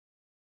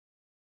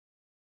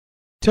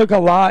took a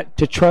lot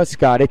to trust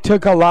God. It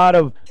took a lot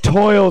of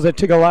toils. It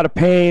took a lot of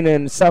pain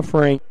and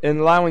suffering and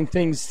allowing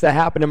things to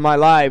happen in my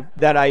life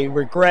that I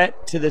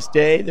regret to this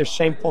day. There's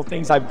shameful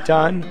things I've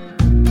done.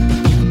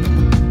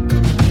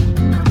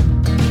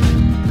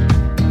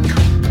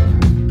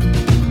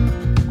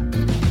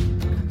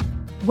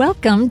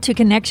 Welcome to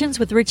Connections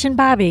with Rich and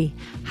Bobbi.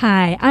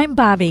 Hi, I'm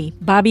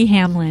Bobbi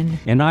Hamlin.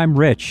 And I'm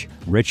Rich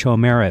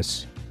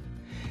Homeris.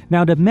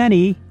 Now, to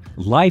many,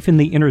 life in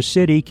the inner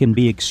city can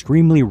be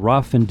extremely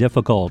rough and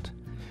difficult.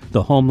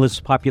 The homeless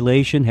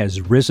population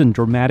has risen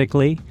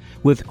dramatically,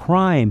 with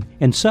crime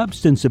and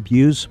substance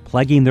abuse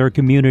plaguing their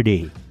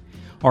community.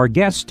 Our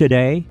guest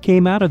today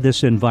came out of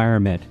this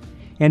environment,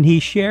 and he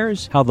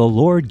shares how the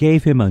Lord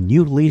gave him a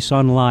new lease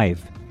on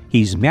life.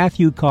 He's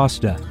Matthew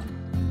Costa.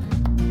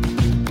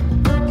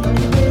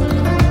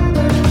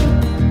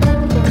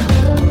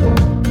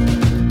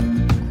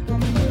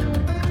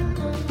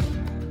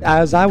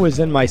 As I was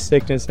in my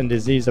sickness and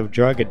disease of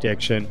drug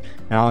addiction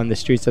on the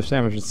streets of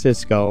San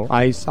Francisco,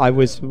 I had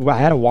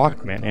a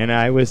Walkman, and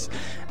I was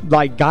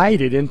like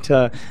guided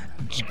into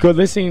good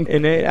listening,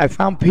 and I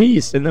found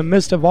peace in the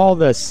midst of all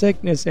the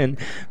sickness and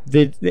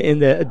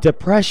the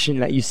depression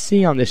that you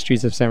see on the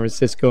streets of San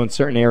Francisco and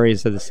certain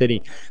areas of the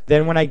city.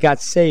 Then when I got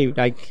saved,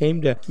 I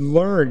came to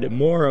learn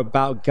more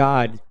about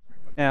God.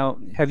 Now,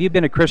 have you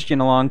been a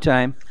Christian a long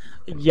time?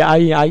 Yeah,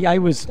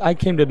 I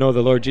came to know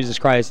the Lord Jesus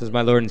Christ as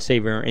my Lord and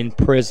Savior in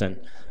prison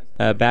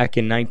back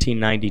in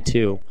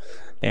 1992,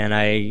 and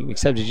I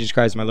accepted Jesus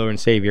Christ as my Lord and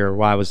Savior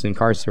while I was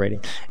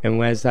incarcerated.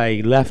 And as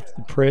I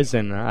left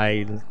prison,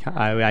 I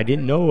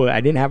didn't know, I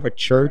didn't have a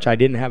church, I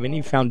didn't have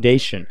any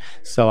foundation,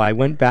 so I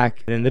went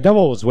back, and the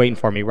devil was waiting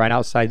for me right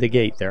outside the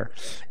gate there,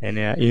 and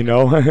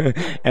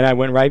and I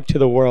went right to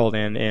the world,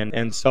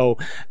 and so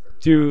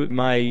through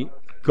my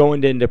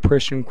going into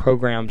Christian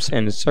programs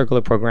and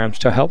circular programs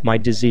to help my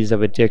disease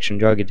of addiction,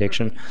 drug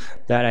addiction,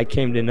 that I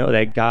came to know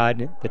that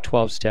God, the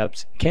 12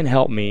 steps, can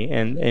help me.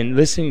 And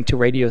listening to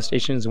radio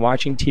stations,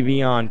 watching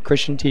TV on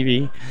Christian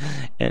TV,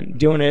 and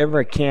doing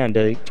whatever I can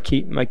to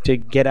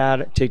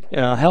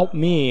help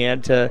me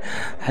and to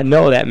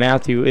know that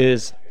Matthew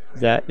is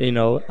that,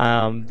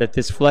 that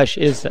this flesh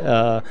is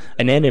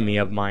an enemy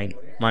of mine,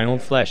 my own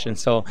flesh. And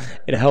so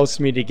it helps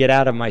me to get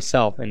out of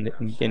myself and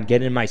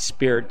get in my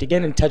spirit, to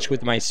get in touch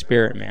with my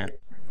spirit, man.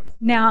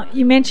 Now,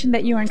 you mentioned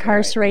that you were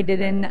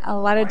incarcerated, and a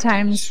lot of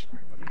times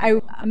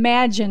I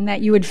imagine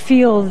that you would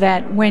feel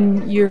that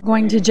when you're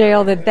going to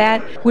jail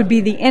that would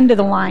be the end of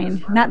the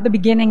line, not the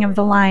beginning of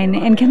the line.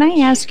 And can I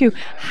ask you,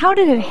 how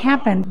did it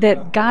happen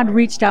that God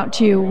reached out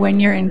to you when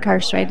you're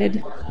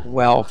incarcerated?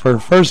 Well,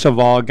 first of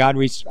all, God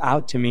reached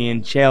out to me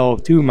in jail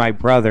through my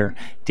brother,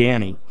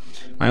 Danny.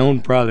 My own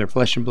brother,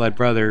 flesh and blood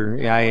brother.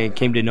 I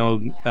came to know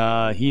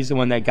he's the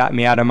one that got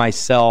me out of my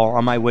cell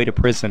on my way to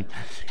prison,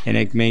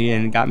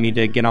 and got me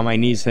to get on my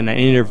knees in an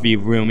interview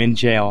room in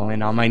jail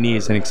and on my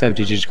knees and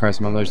accepted Jesus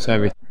Christ, my Lord and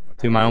Savior,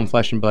 through my own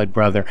flesh and blood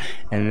brother.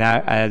 And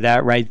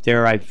that right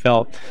there,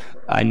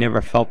 I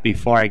never felt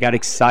before. I got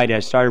excited. I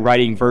started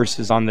writing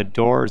verses on the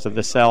doors of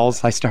the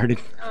cells. I started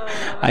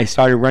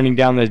running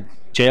down the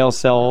jail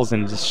cells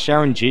and just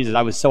sharing Jesus.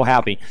 I was so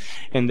happy.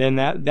 And then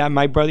that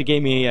my brother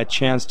gave me a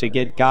chance to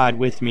get God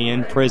with me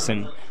in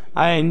prison.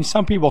 And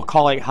some people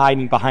call it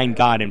hiding behind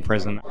God in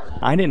prison.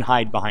 I didn't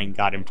hide behind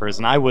God in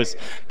prison. I was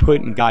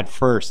putting God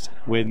first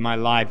with my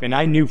life, and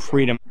I knew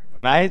freedom.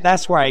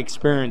 That's where I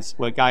experienced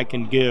what God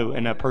can give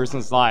in a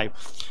person's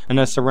life, in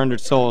a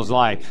surrendered soul's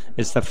life.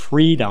 It's the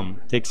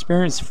freedom. To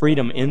experience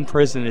freedom in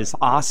prison is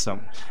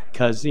awesome,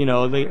 because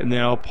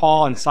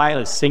Paul and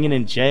Silas singing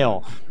in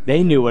jail.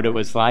 They knew what it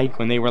was like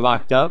when they were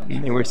locked up.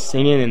 They were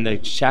singing, and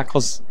the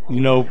shackles,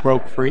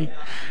 broke free.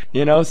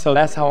 So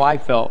that's how I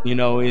felt.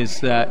 Is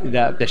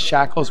that the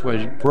shackles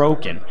were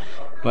broken,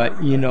 but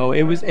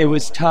it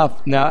was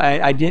tough. Now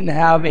I didn't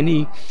have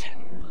any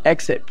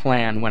exit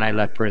plan when I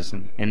left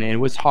prison, and it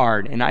was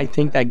hard. And I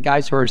think that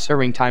guys who are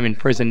serving time in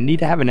prison need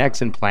to have an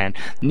exit plan,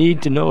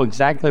 need to know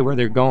exactly where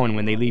they're going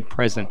when they leave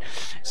prison,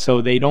 so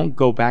they don't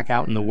go back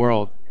out in the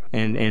world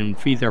and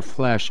feed their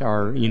flesh,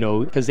 or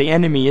because the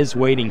enemy is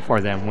waiting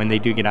for them when they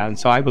do get out. And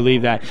so I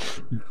believe that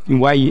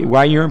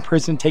while you're in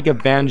prison, take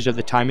advantage of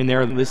the time in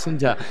there. Listen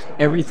to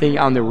everything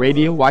on the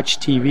radio, watch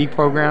TV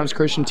programs,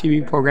 Christian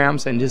TV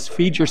programs, and just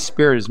feed your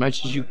spirit as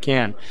much as you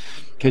can,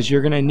 because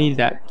you're going to need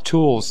that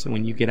tools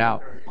when you get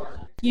out.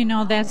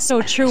 That's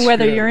so true,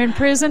 whether you're in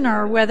prison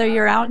or whether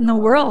you're out in the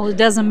world. It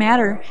doesn't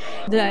matter.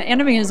 The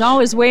enemy is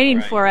always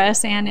waiting for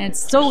us, and it's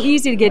so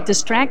easy to get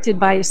distracted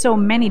by so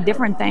many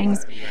different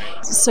things.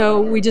 So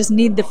we just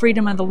need the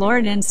freedom of the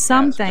Lord and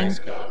something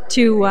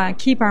to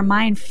keep our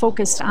mind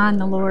focused on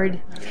the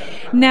Lord.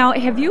 Now,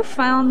 have you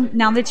found,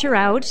 now that you're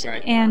out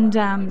and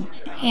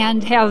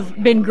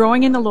have been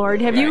growing in the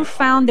Lord, have you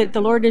found that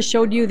the Lord has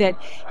showed you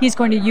that He's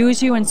going to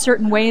use you in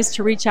certain ways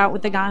to reach out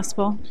with the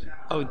gospel?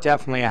 Oh,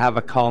 definitely. I have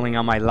a calling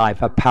on my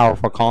life, a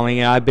powerful calling,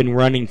 and I've been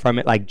running from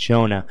it like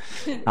Jonah.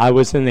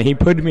 He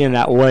put me in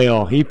that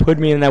whale. He put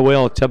me in that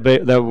whale,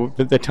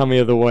 the tummy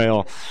of the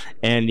whale,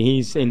 and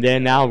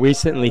then now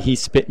recently he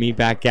spit me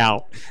back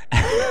out.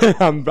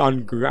 I'm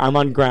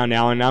on ground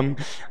now, and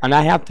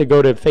I have to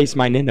go to face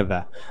my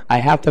Nineveh. I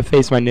have to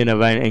face my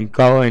Nineveh and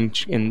go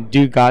and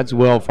do God's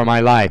will for my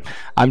life.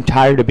 I'm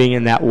tired of being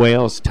in that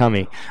whale's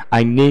tummy.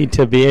 I need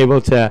to be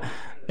able to.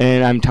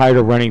 And I'm tired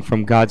of running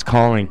from God's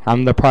calling.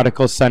 I'm the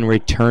prodigal son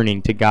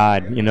returning to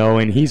God,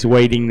 and he's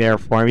waiting there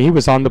for me. He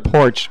was on the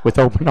porch with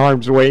open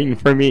arms waiting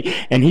for me,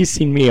 and he's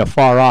seen me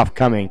afar off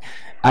coming.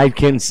 I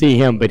couldn't see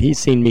him, but he's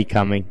seen me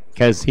coming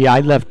because I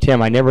left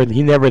him.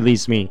 He never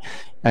leaves me.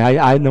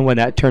 I know when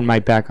that turned my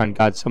back on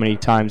God so many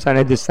times. And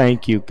I just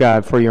thank you,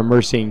 God, for your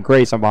mercy and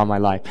grace upon my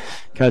life,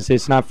 because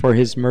it's not for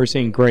his mercy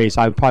and grace,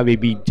 I'd probably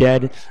be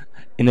dead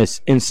in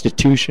this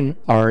institution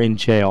or in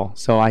jail.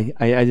 So I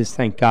just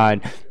thank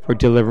God for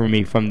delivering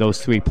me from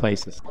those three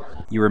places.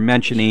 You were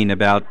mentioning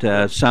about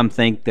some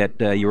think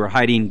that you were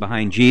hiding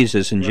behind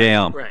Jesus in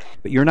jail. Right.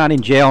 But you're not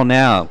in jail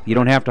now. You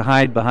don't have to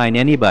hide behind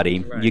anybody.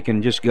 Right. You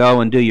can just go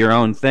and do your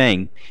own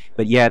thing.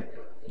 But yet,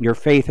 your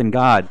faith in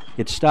God,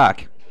 it's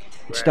stuck.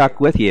 It's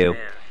stuck with you.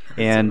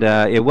 And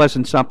it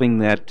wasn't something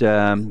that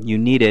you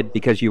needed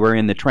because you were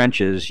in the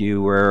trenches.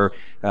 You were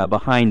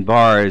behind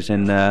bars,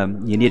 and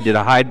you needed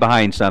to hide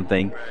behind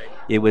something.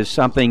 It was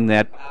something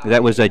that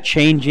was a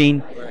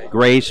changing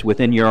grace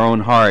within your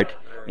own heart,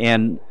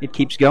 and it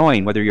keeps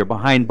going whether you're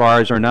behind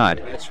bars or not.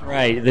 That's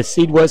right. The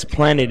seed was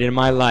planted in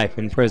my life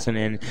in prison,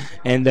 and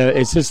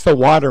it's just the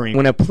watering.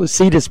 When a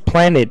seed is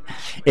planted,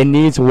 it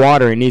needs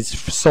water, it needs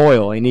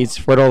soil, it needs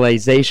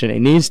fertilization,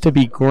 it needs to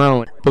be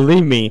grown.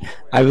 Believe me,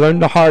 I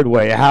learned the hard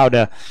way how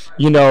to,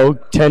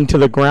 tend to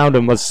the ground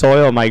of the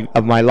soil of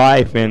my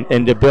life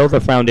and to build a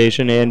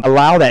foundation and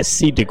allow that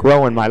seed to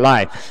grow in my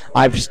life.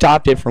 I've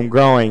stopped it from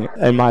growing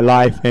in my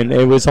life, and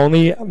it was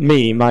only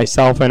me,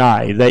 myself, and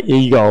I, the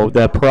ego,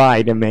 the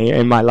pride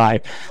in my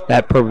life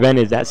that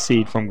prevented that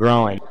seed from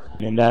growing.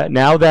 And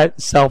now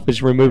that self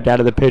is removed out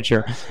of the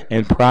picture,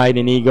 and pride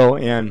and ego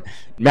and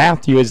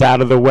Matthew is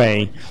out of the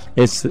way,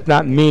 it's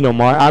not me no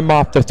more. I'm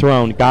off the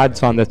throne.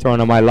 God's on the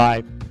throne of my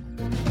life.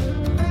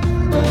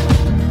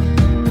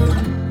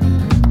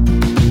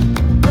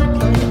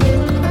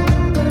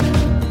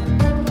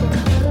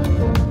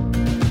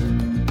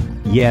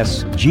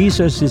 Yes,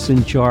 Jesus is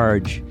in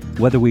charge.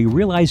 Whether we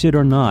realize it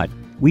or not,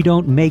 we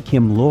don't make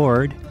him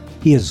Lord.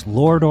 He is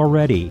Lord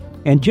already.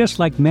 And just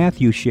like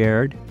Matthew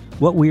shared,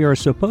 what we are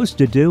supposed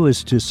to do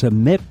is to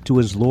submit to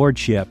his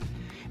lordship.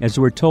 As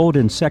we're told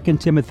in 2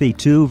 Timothy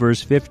 2,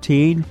 verse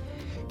 15,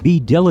 be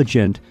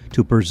diligent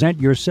to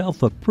present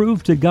yourself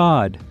approved to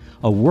God,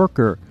 a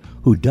worker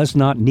who does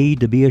not need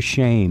to be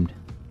ashamed.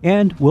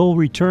 And we'll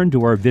return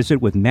to our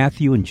visit with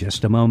Matthew in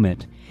just a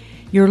moment.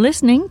 You're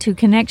listening to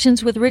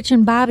Connections with Rich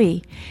and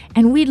Bobbi,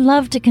 and we'd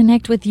love to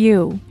connect with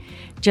you.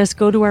 Just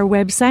go to our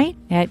website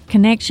at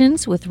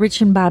Connections with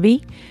Rich and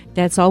Bobbi.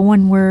 That's all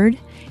one word.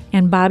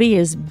 And Bobbi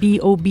is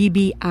BOBBI.com.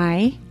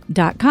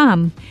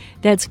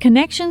 That's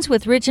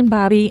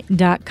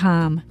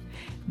connectionswithrichandbobbi.com.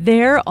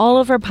 There, all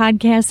of our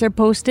podcasts are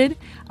posted,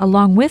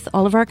 along with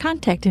all of our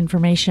contact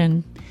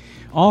information.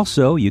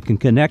 Also, you can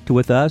connect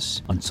with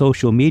us on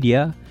social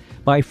media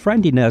by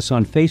friending us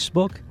on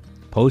Facebook,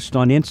 post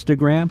on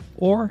Instagram,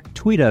 or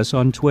tweet us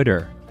on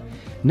Twitter.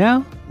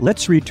 Now,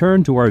 let's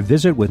return to our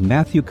visit with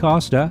Matthew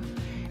Costa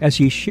as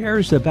he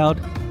shares about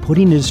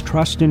putting his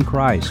trust in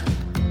Christ.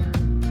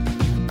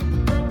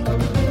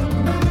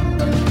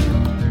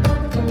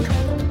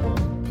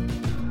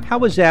 How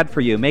was that for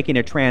you, making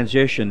a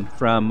transition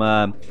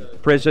from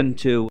prison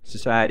to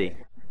society?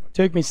 It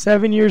took me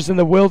 7 years in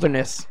the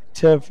wilderness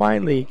to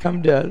finally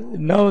come to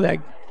know that,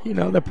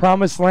 the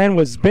promised land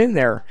was been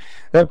there.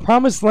 The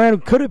promised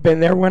land could have been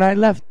there when I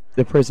left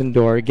the prison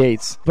door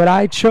gates. But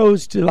I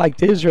chose to, like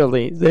the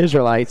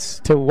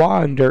Israelites, to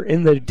wander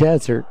in the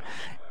desert,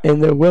 in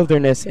the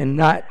wilderness, and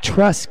not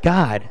trust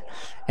God.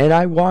 And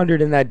I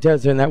wandered in that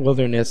desert, in that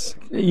wilderness,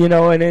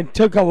 and it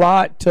took a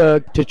lot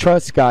to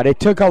trust God. It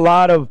took a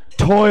lot of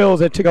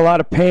toils, it took a lot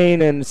of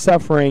pain and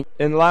suffering,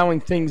 and allowing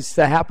things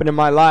to happen in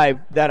my life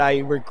that I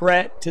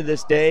regret to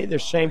this day.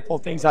 There's shameful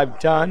things I've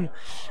done,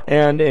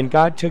 and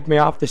God took me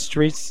off the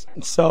streets.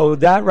 So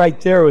that right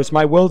there was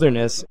my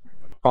wilderness.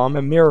 I'm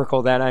a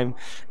miracle that I'm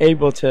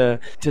able to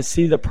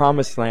see the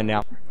promised land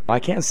now. I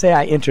can't say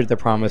I entered the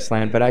promised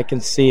land, but I can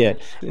see it,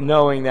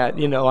 knowing that,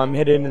 I'm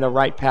headed in the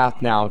right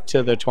path now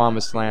to the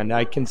promised land.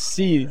 I can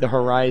see the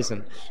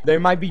horizon. There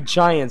might be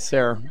giants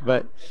there,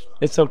 but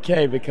it's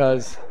okay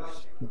because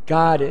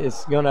God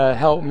is going to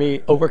help me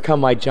overcome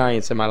my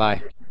giants in my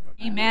life.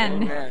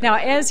 Amen. Now,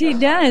 as he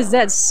does,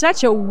 that's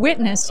such a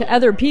witness to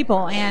other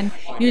people. And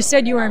you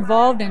said you were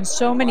involved in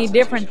so many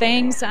different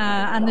things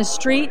on the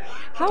street.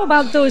 How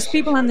about those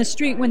people on the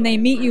street when they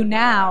meet you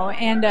now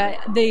and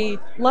the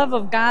love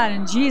of God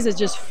and Jesus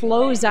just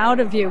flows out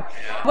of you?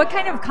 What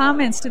kind of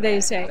comments do they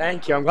say?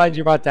 Thank you. I'm glad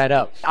you brought that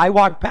up. I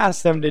walked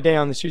past them today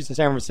on the streets of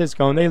San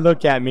Francisco, and they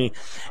look at me.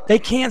 They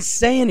can't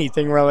say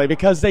anything really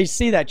because they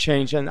see that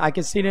change, and I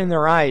can see it in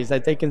their eyes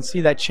that they can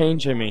see that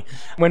change in me.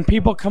 When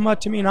people come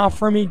up to me and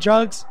offer me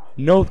drugs,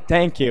 no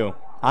thank you.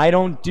 I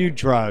don't do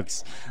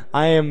drugs.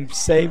 I am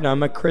saved.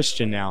 I'm a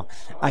Christian now.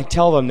 I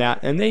tell them that,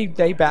 and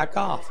they back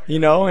off,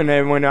 and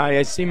then when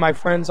I see my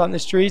friends on the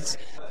streets,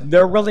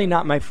 they're really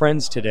not my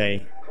friends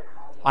today.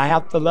 I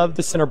have to love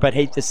the sinner but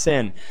hate the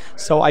sin.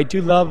 So I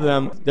do love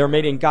them. They're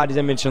made in God's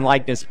image and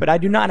likeness, but I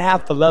do not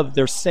have to love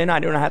their sin. I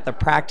do not have to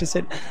practice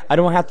it. I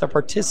don't have to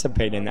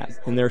participate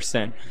in their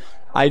sin.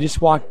 I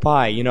just walk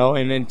by,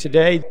 and then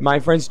today my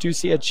friends do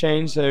see a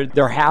change.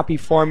 They're happy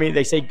for me.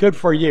 They say, good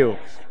for you.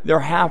 They're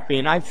happy,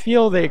 and I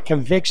feel the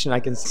conviction. I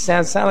can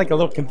sound like a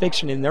little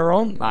conviction in their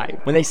own life.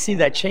 When they see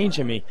that change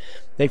in me,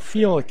 they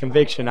feel a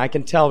conviction. I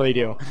can tell they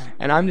do.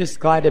 And I'm just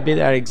glad to be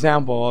that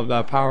example of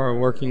the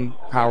working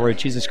power of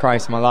Jesus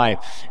Christ in my life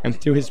and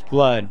through his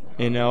blood,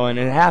 and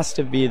it has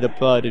to be the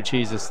blood of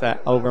Jesus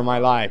that over my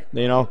life,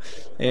 and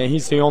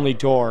he's the only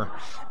door.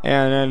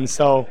 And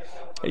so,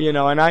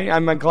 and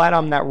I'm glad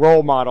I'm that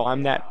role model.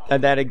 I'm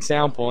that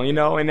example,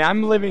 and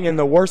I'm living in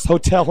the worst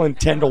hotel in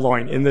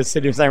Tenderloin in the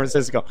city of San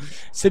Francisco.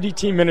 City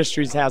Team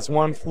Ministries has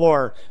one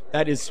floor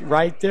that is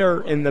right there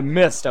in the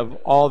midst of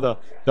all the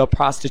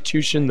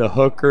prostitution, the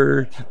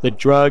hooker, the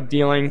drug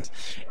dealings,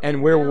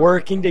 and we're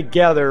working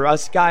together,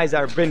 us guys that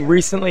have been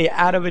recently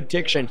out of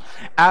addiction,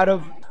 out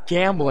of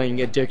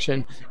gambling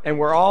addiction, and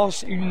we're all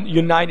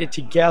united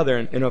together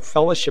in a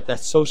fellowship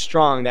that's so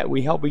strong that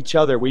we help each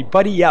other. We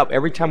buddy up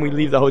every time we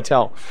leave the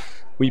hotel.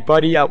 We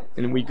buddy up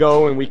and we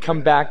go and we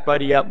come back,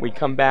 buddy up, we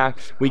come back.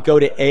 We go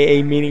to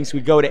AA meetings, we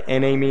go to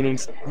NA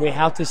meetings. We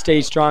have to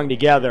stay strong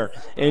together.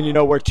 And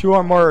where two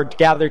or more are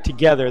gathered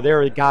together,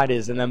 there God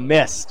is in the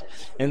midst.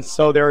 And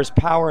so there is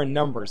power in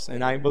numbers.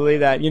 And I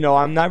believe that,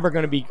 I'm never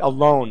going to be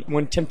alone.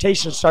 When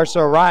temptation starts to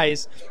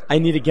arise, I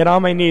need to get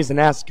on my knees and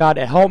ask God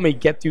to help me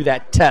get through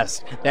that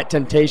test, that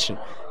temptation.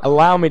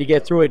 Allow me to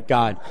get through it,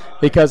 God,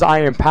 because I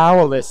am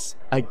powerless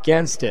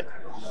against it.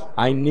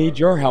 I need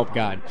your help,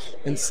 God.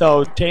 And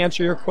so to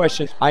answer your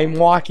question, I'm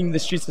walking the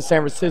streets of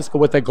San Francisco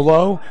with a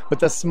glow,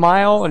 with a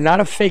smile, and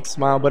not a fake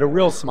smile, but a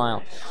real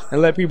smile,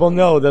 and let people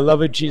know the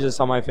love of Jesus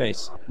on my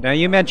face. Now,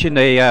 you mentioned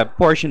a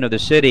portion of the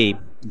city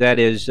that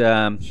is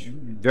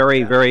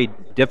very, very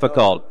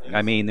difficult.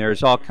 I mean,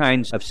 there's all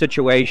kinds of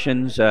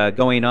situations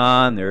going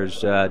on.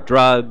 There's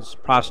drugs,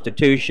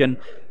 prostitution,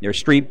 there's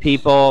street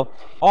people,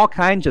 all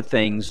kinds of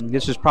things.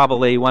 This is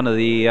probably one of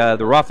the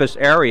roughest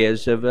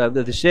areas of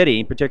the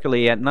city,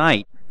 particularly at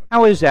night.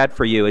 How is that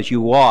for you as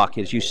you walk,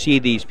 as you see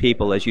these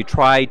people, as you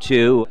try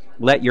to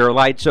let your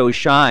light so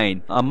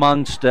shine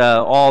amongst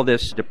all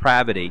this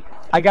depravity?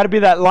 I got to be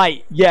that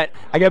light, yet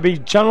I got to be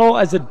gentle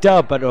as a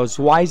dove, but as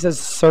wise as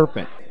a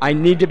serpent. I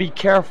need to be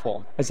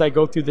careful as I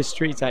go through the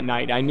streets at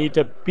night. I need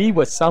to be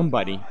with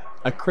somebody,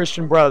 a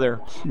Christian brother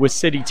with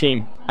City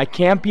Team. I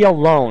can't be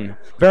alone.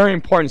 Very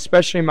important,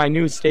 especially in my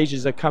new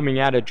stages of coming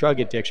out of drug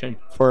addiction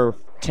for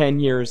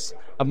 10 years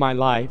of my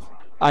life.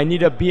 I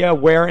need to be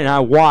aware and I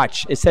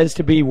watch. It says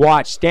to be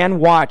watch. Stand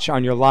watch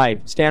on your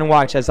life. Stand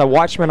watch. As a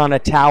watchman on a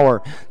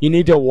tower, you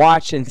need to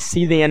watch and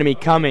see the enemy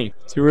coming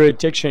through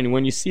addiction.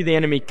 When you see the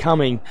enemy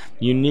coming,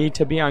 you need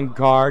to be on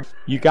guard.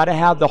 You got to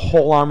have the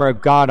whole armor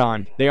of God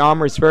on. The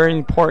armor is very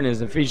important,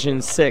 as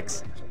Ephesians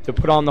 6, to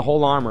put on the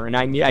whole armor. And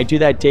I do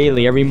that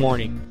daily, every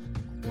morning.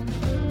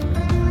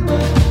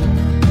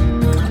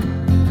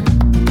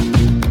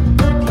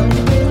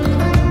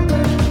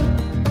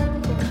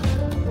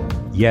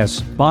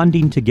 Yes,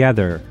 bonding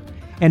together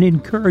and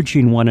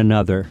encouraging one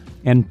another,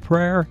 and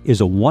prayer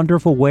is a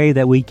wonderful way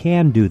that we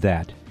can do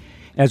that.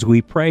 As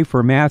we pray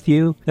for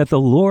Matthew, that the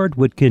Lord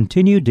would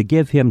continue to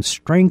give him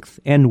strength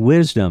and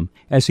wisdom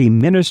as he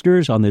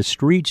ministers on the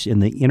streets in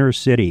the inner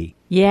city.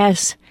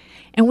 Yes,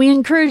 and we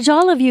encourage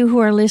all of you who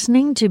are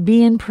listening to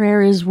be in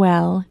prayer as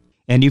well.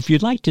 And if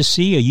you'd like to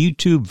see a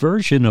YouTube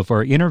version of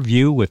our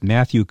interview with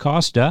Matthew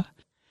Costa,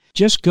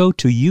 just go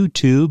to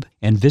YouTube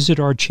and visit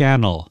our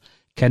channel,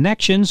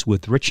 Connections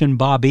with Rich and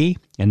Bobbi,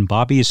 and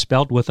Bobbi is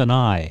spelled with an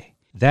I.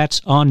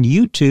 That's on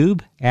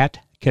YouTube at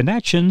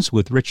Connections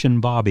with Rich and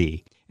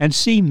Bobbi. And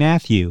see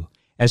Matthew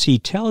as he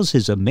tells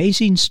his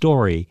amazing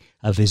story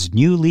of his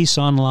new lease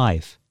on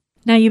life.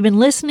 Now, you've been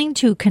listening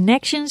to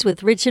Connections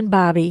with Rich and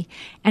Bobbi,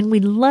 and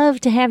we'd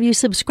love to have you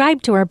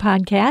subscribe to our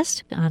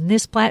podcast on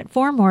this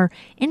platform or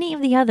any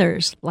of the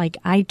others like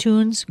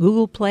iTunes,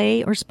 Google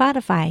Play, or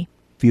Spotify.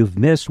 If you've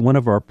missed one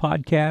of our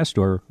podcasts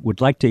or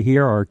would like to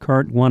hear our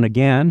current one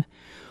again,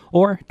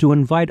 or to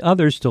invite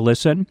others to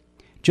listen,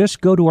 just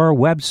go to our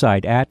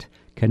website at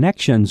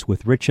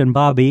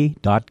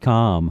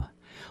connectionswithrichandbobbi.com.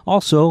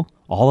 Also,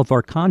 all of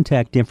our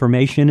contact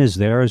information is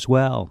there as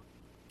well.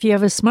 If you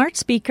have a smart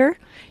speaker,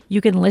 you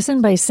can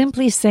listen by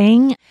simply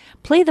saying,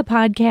 "Play the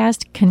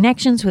podcast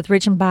Connections with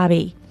Rich and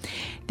Bobbi."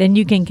 Then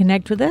you can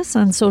connect with us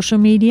on social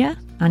media,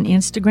 on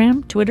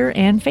Instagram, Twitter,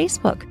 and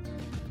Facebook.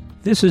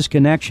 This is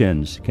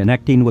Connections,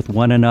 connecting with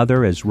one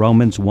another, as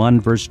Romans 1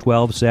 verse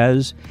 12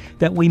 says,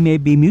 that we may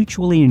be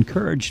mutually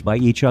encouraged by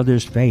each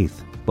other's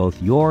faith,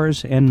 both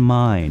yours and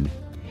mine.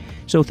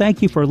 So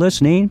thank you for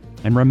listening,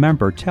 and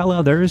remember, tell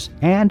others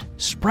and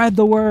spread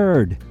the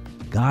word,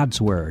 God's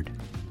word.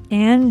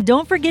 And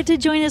don't forget to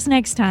join us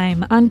next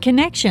time on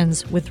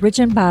Connections with Rich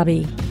and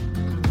Bobbi.